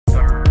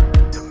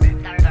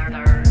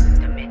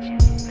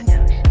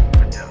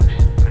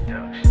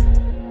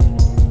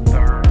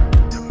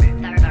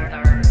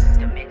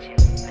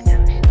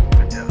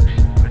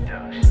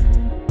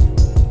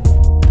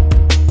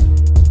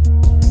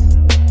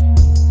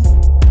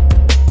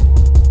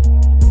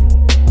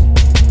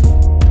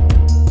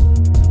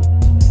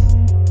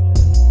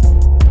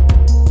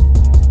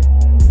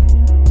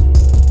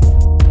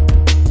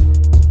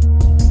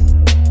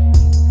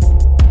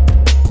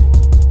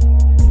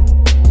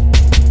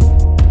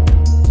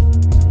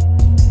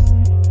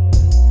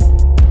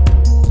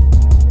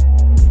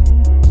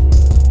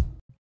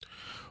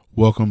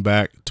Welcome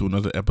back to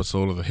another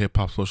episode of the Hip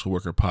Hop Social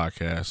Worker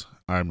Podcast.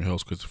 I'm your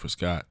host, Christopher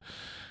Scott,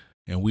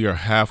 and we are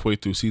halfway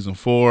through season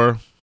 4.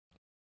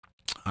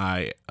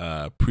 I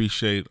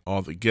appreciate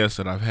all the guests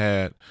that I've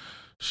had,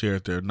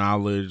 shared their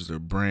knowledge, their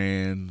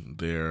brand,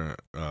 their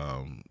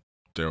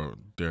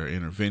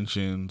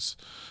interventions,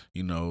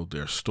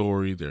 their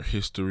story, their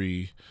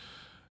history.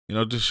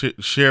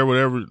 Just share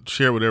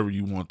whatever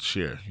you want to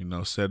share.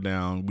 Sit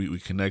down, we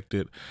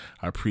connected.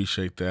 I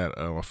appreciate that.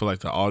 I feel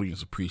like the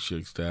audience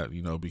appreciates that.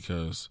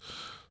 Because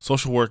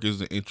social work is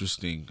an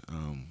interesting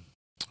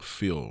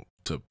field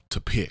to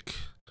pick.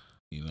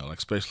 Like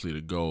especially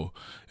to go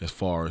as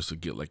far as to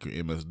get like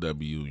your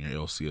MSW and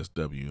your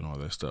LCSW and all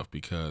that stuff.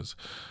 Because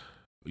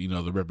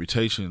the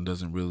reputation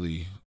doesn't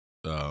really,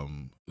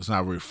 it's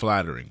not very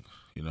flattering.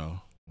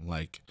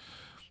 Like.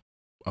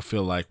 I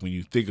feel like when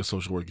you think of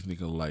social work, you think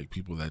of like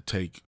people that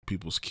take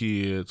people's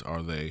kids,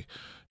 or they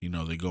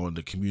go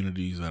into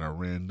communities that are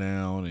ran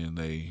down, and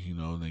they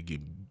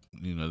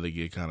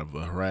get kind of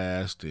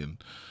harassed,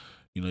 and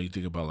you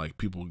think about like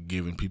people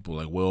giving people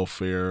like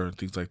welfare and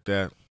things like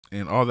that,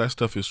 and all that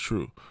stuff is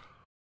true,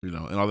 and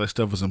all that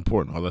stuff is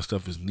important, all that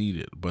stuff is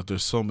needed, but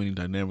there's so many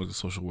dynamics of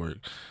social work,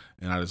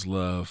 and I just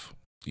love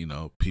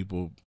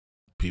people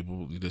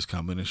just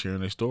come in and sharing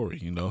their story,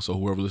 So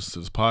whoever listens to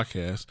this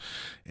podcast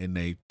and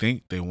they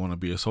think they want to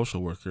be a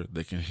social worker,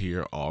 they can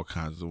hear all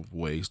kinds of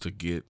ways to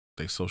get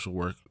their social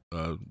work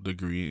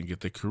degree and get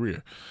their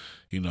career.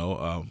 We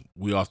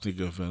all think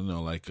of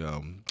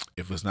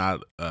if it's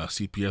not a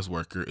CPS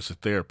worker, it's a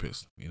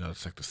therapist.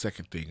 It's like the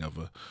second thing of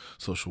a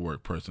social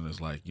work person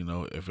is like,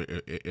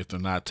 if they're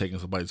not taking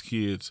somebody's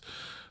kids,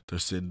 they're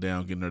sitting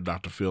down getting their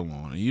Dr. Phil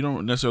on. And you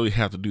don't necessarily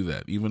have to do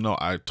that, even though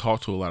I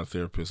talk to a lot of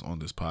therapists on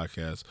this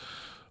podcast.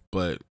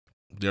 But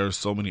there are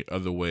so many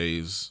other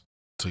ways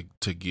to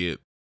get,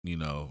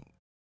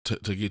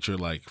 to get your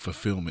like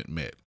fulfillment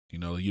met. You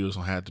just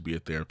don't have to be a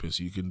therapist.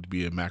 You can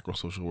be a macro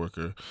social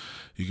worker.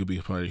 You could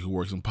be somebody who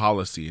works in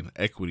policy and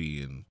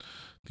equity and,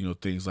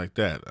 things like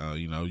that.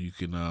 You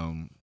can,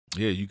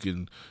 you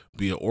can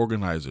be an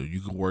organizer.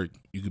 You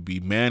could be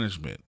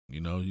management.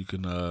 You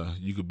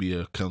could be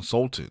a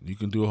consultant. You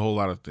can do a whole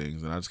lot of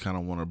things. And I just kind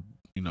of want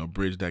to,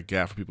 bridge that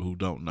gap for people who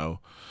don't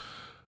know.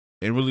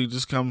 And really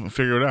just come and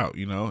figure it out,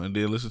 and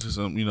then listen to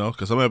some,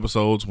 because some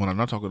episodes, when I'm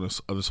not talking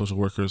to other social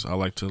workers, I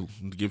like to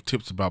give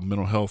tips about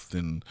mental health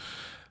and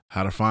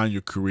how to find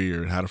your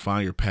career and how to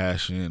find your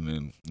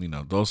passion.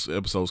 And, those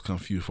episodes come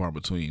few far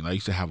between. I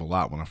used to have a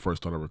lot when I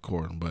first started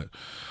recording, but,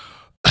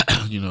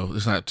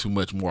 there's not too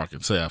much more I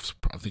can say. I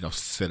think I've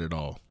said it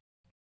all.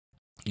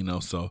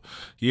 So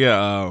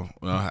yeah,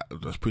 I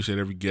appreciate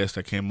every guest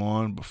that came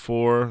on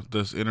before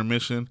this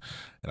intermission,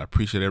 and I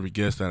appreciate every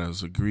guest that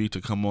has agreed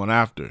to come on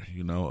after.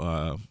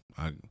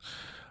 I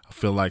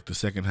feel like the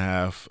second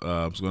half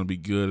is going to be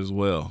good as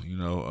well.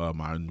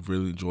 I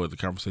really enjoyed the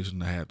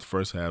conversation I had the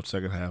first half.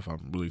 Second half,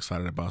 I'm really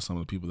excited about some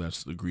of the people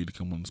that's agreed to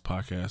come on this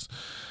podcast,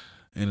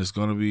 and it's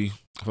going to be.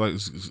 I feel like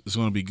it's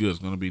going to be good. It's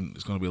going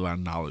to be a lot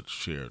of knowledge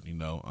shared.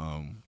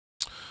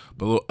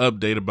 But a little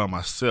update about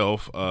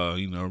myself, as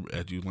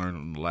you learned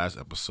in the last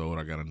episode,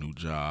 I got a new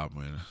job,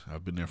 and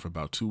I've been there for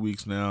about 2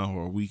 weeks now,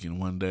 or a week and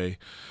 1 day,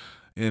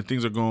 and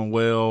things are going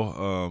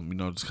well.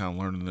 Just kind of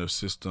learning their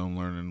system,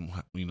 learning,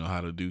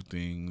 how to do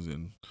things,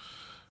 and,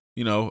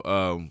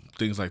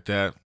 things like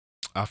that.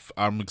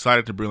 I'm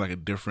excited to bring like a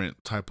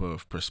different type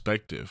of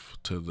perspective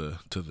to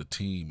the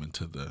team and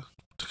to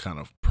kind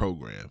of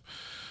program,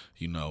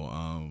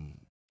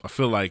 I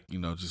feel like,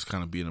 just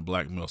kind of being a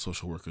black male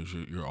social worker,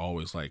 you're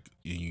always like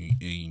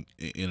in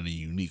a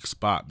unique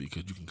spot,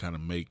 because you can kind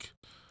of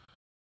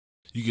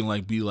you can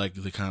like be like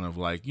the kind of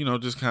like,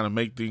 just kind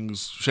of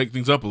shake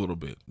things up a little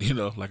bit,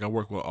 like I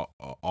work with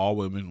all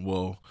women.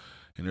 Well,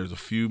 and there's a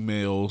few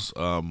males,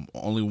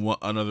 only one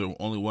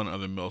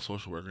other male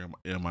social worker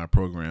in my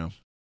program.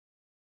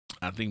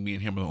 I think me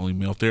and him are the only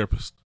male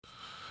therapists,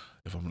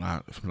 if I'm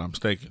not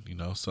mistaken,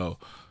 So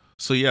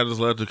yeah, I just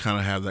love to kind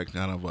of have that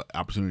kind of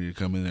opportunity to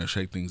come in there,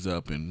 shake things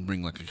up, and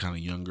bring like a kind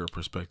of younger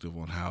perspective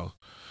on how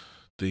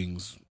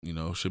things,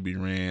 should be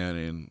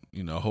ran,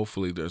 and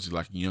hopefully there's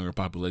like a younger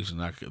population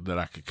that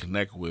I could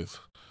connect with,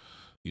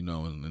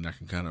 and I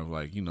can kind of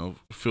like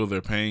feel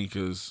their pain,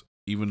 because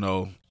even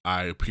though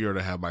I appear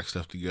to have my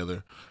stuff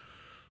together,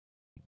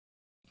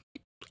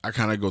 I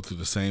kind of go through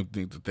the same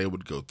thing that they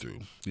would go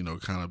through,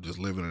 kind of just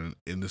living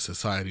in this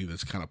society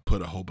that's kind of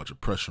put a whole bunch of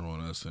pressure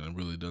on us, and it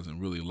really doesn't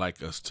really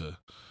like us to.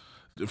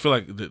 I feel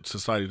like that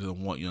society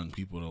doesn't want young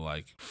people to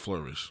like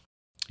flourish,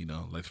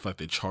 like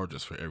they charge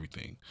us for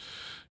everything.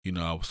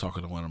 I was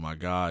talking to one of my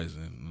guys,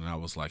 and I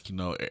was like,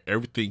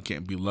 everything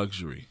can't be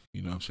luxury.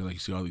 I'm saying? Like, you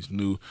see all these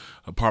new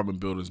apartment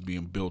buildings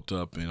being built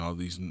up and all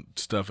these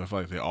stuff. I feel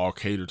like they all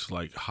cater to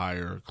like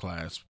higher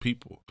class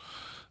people.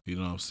 You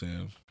know what I'm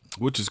saying?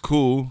 Which is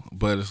cool,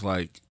 but it's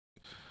like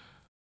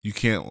you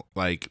can't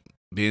like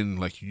then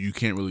like you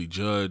can't really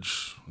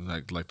judge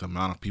like the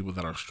amount of people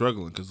that are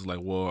struggling, because it's like,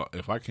 well,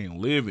 if I can't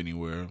live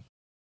anywhere,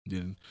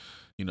 then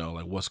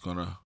like what's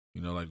gonna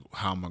like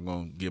how am I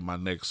gonna get my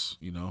next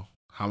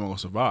how am I gonna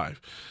survive?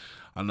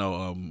 I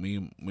know me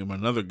and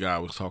another guy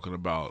was talking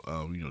about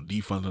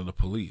defunding the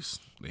police.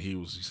 And he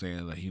was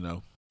saying that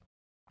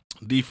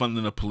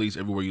defunding the police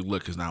everywhere you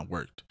look has not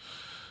worked.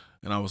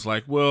 And I was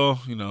like,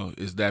 well,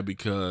 is that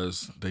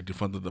because they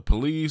defunded the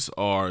police,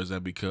 or is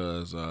that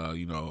because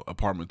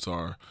apartments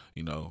are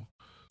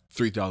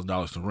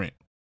 $3,000 to rent?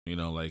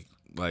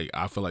 Like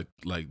I feel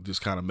like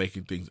just kind of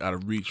making things out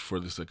of reach for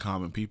this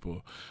common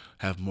people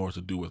have more to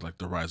do with like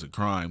the rise of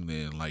crime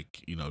than like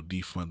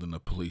defunding the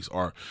police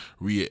or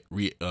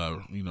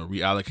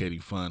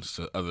reallocating funds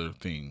to other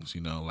things,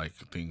 like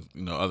things,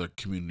 other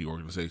community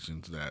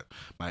organizations that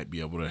might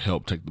be able to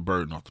help take the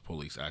burden off the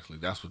police. Actually,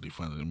 that's what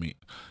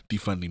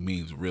defunding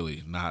means,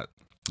 really, not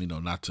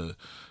not to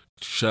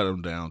shut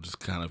them down. Just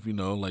kind of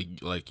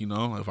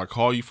if I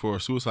call you for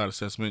a suicide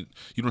assessment,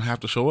 you don't have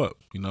to show up.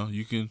 You don't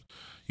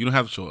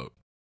have to show up.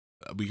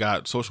 We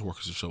got social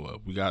workers to show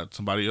up. We got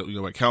somebody,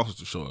 like counselors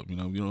to show up. You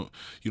don't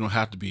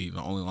have to be the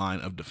only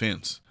line of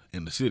defense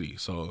in the city.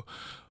 So,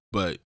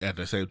 but at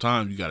the same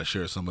time, you got to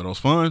share some of those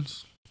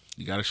funds.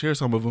 You got to share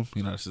some of them.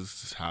 This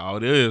is how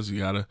it is. You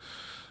got to,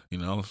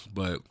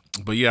 but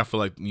yeah, I feel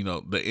like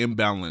the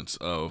imbalance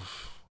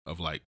of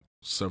like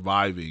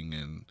surviving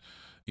and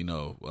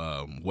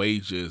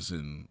wages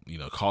and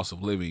cost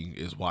of living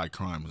is why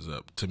crime is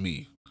up, to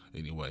me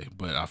anyway.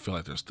 But I feel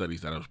like there's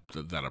studies that have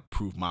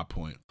proved my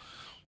point.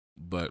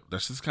 But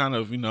that's just kind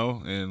of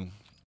and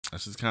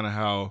that's just kind of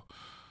how,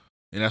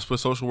 and that's what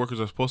social workers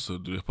are supposed to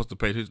do. They're supposed to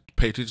pay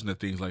attention to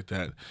things like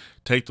that,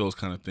 take those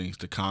kind of things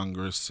to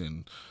Congress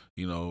and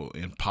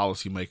and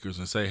policymakers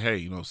and say,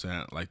 hey, what I'm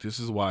saying, like, this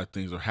is why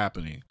things are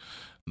happening.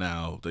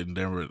 Now they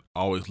never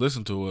always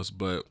listen to us,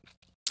 but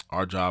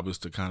our job is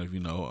to kind of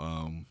when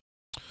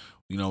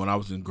I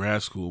was in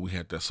grad school, we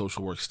had that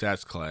social work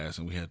stats class,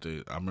 and I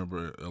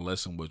remember a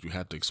lesson was you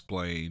had to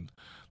explain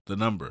the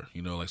number,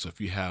 like, so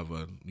if you have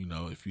a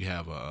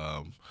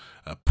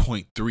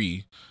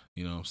 0.3,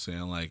 what I'm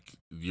saying, like,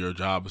 your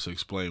job is to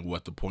explain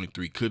what the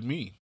 0.3 could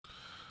mean,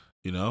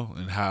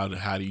 and how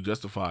do you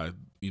justify,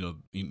 the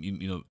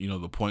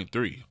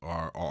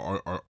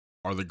 0.3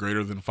 or the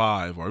greater than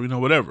 5, or,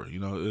 whatever,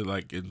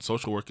 like, in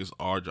social work, it's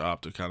our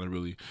job to kind of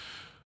really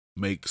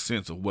make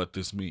sense of what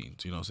this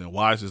means, what I'm saying,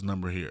 why is this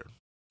number here,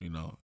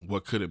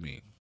 what could it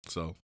mean?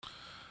 So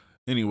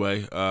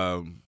anyway,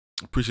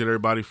 appreciate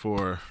everybody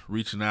for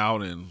reaching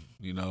out and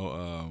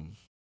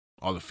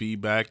all the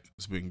feedback.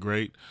 It's been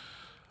great.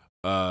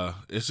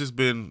 It's just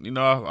been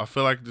I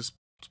feel like this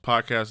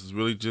podcast is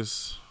really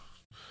just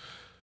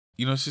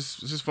it's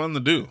just fun to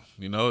do.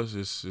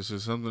 It's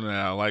just something that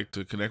I like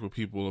to connect with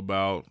people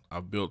about.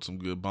 I've built some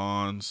good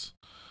bonds,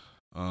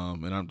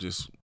 and I'm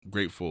just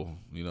grateful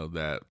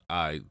that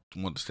I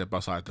want to step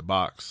outside the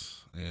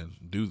box and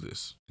do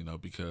this,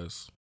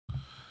 because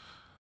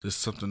this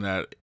is something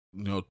that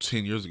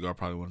 10 years ago I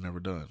probably would have never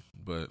done.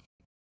 But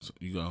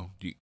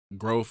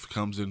growth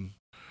comes in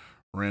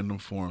random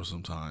forms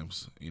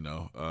sometimes,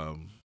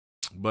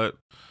 but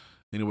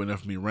anyway,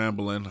 enough of me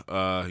rambling.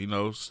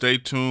 Stay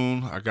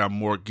tuned. I got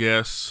more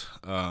guests.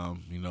 I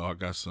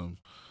got some.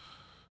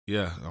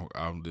 Yeah,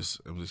 I'm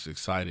just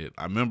excited.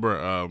 I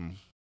remember,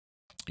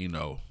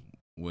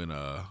 when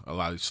a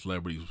lot of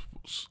celebrities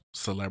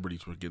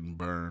were getting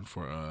burned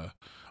for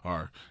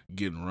or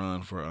getting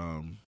run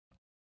for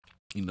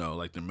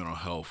like their mental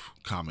health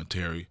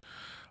commentary.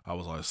 I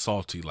was like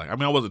salty. Like, I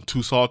mean, I wasn't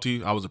too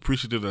salty. I was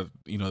appreciative that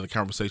the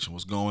conversation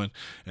was going,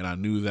 and I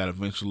knew that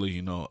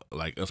eventually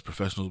like us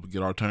professionals would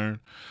get our turn.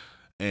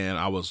 And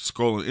I was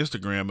scrolling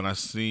Instagram, and I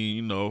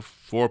seen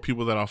 4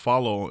 people that I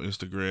follow on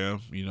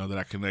Instagram, that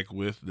I connect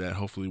with, that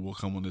hopefully will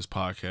come on this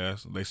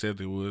podcast. They said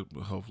they would,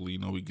 but hopefully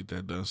we get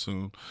that done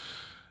soon.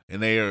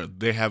 And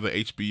they have an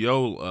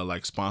HBO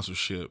like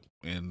sponsorship,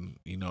 and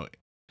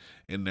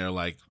and they're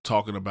like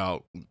talking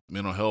about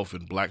mental health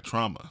and Black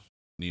trauma.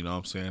 What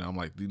I'm saying? I'm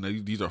like,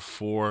 these are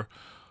 4,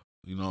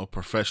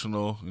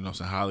 professional,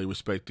 some highly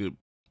respected,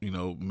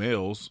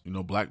 males,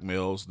 Black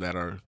males that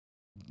are,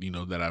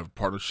 that have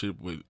partnership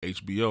with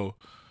HBO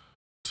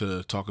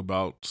to talk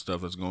about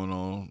stuff that's going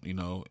on,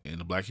 in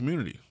the Black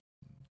community.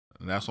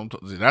 And that's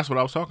what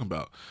I was talking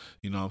about.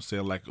 What I'm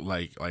saying? Like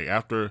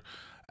after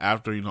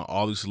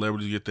all these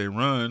celebrities get their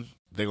run,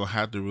 they're gonna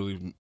have to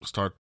really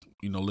start,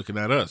 looking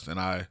at us. And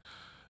I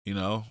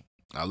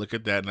look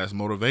at that, and that's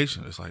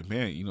motivation. It's like,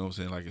 man, what I'm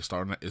saying? Like,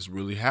 it's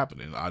really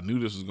happening. I knew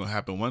this was gonna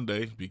happen one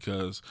day,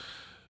 because,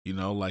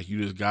 like,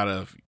 you just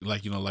gotta,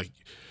 like, like,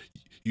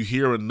 you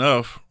hear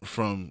enough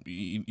from,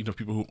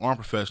 people who aren't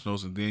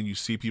professionals, and then you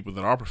see people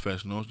that are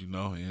professionals,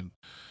 and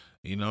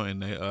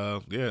and they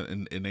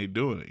and they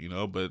doing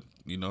it, but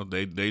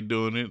they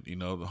doing it.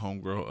 The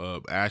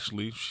homegirl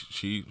Ashley,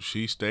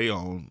 she stay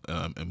on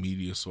a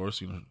media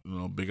source,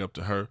 big up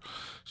to her.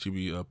 She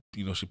be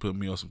she put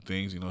me on some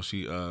things,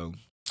 she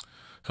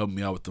helped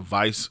me out with the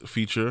Vice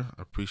feature.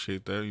 I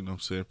appreciate that, I'm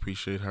saying,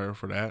 appreciate her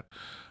for that.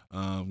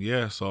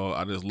 So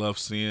I just love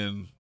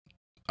seeing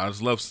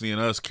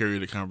us carry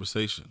the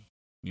conversation,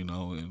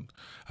 and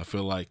I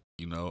feel like,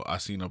 I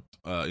seen a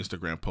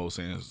Instagram post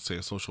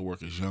saying social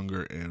work is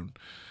younger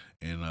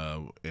and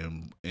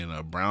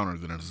browner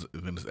than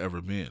it's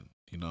ever been.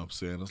 You know what I'm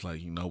saying? It's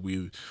like,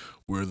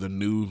 we're the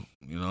new,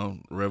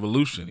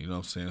 revolution. You know what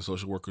I'm saying?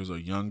 Social workers are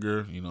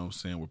younger. You know what I'm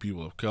saying? We're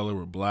people of color.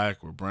 We're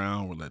black. We're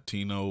brown. We're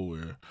Latino.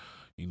 We're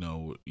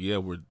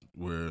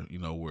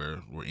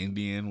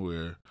Indian.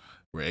 We're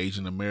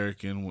Asian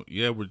American.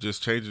 Yeah, we're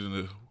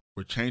changing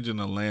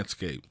the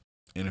landscape,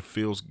 and it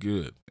feels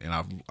good. And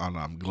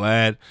I'm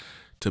glad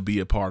to be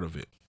a part of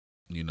it.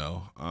 You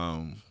know,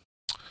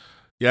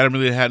 yeah, I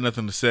really had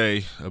nothing to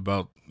say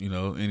about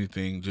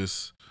anything.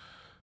 Just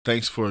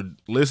thanks for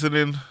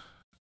listening,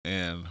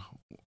 and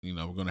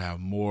we're gonna have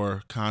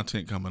more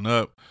content coming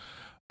up.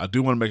 I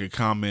do want to make a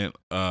comment,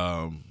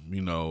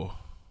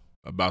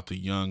 about the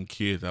young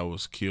kid that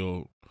was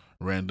killed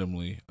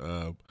randomly.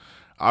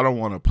 I don't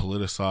want to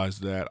politicize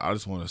that. I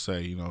just want to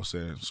say,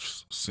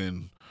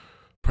 send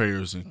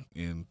prayers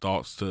and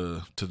thoughts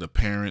to the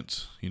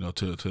parents, to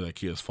that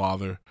kid's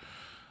father.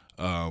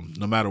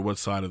 No matter what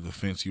side of the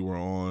fence you were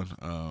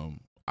on,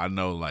 I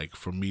know, like,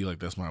 for me, like,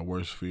 that's my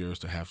worst fear, is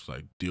to have to,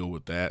 like, deal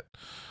with that.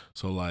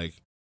 So,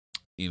 like,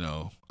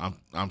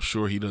 I'm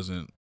sure he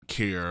doesn't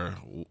care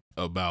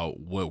about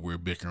what we're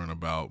bickering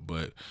about,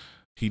 but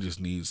he just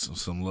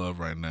needs some love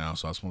right now.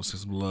 So I just want to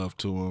send some love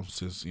to him,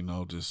 since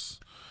since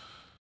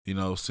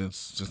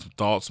some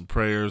thoughts and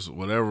prayers,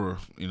 whatever.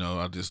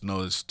 I just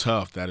know it's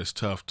tough. That is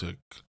tough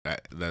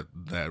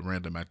that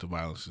random act of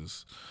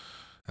violence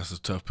that's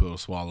a tough pill to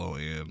swallow,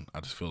 and I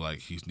just feel like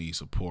he needs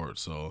support.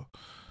 So,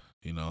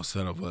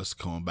 instead of us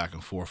going back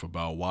and forth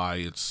about why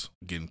it's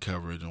getting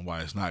coverage and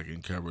why it's not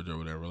getting coverage or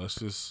whatever, let's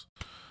just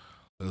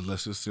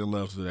send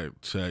love to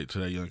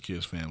that young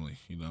kid's family.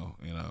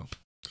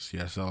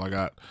 Yeah, that's all I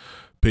got.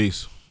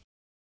 Peace.